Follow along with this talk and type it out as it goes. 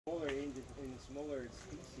in smaller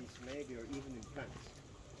species maybe, or even in plants.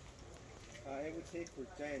 I would say for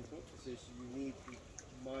giant tortoises you need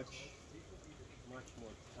much more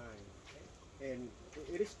time, and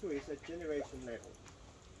it is true. It's at generation level.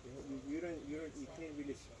 You can't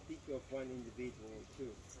really speak of one individual or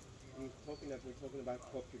two. We're talking about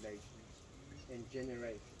populations and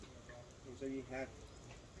generations, and so you have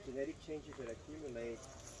genetic changes that accumulate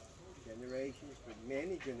generations, for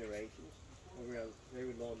many generations, over a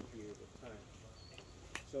very long period of time.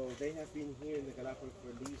 So they have been here in the Galapagos for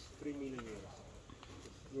at least 3 million years.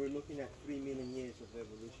 We're looking at 3 million years of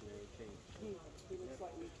evolutionary change. He looks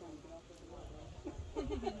like me trying to get off of the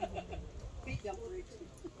water. Feet don't reach.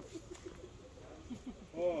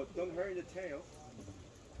 Oh, don't hurt the tail.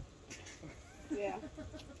 Yeah.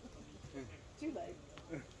 Too late.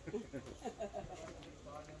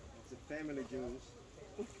 It's a family juice.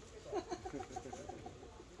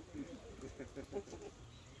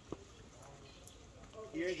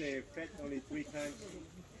 Here they're fed only three times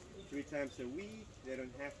a week. They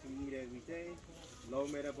don't have to eat every day. Low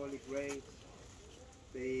metabolic rates.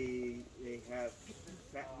 They have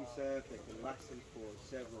fat reserve that can last them for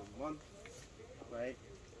several months, right?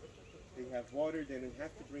 They have water. They don't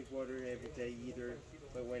have to drink water every day either.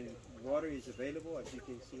 But when water is available, as you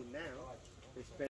can see now, they spend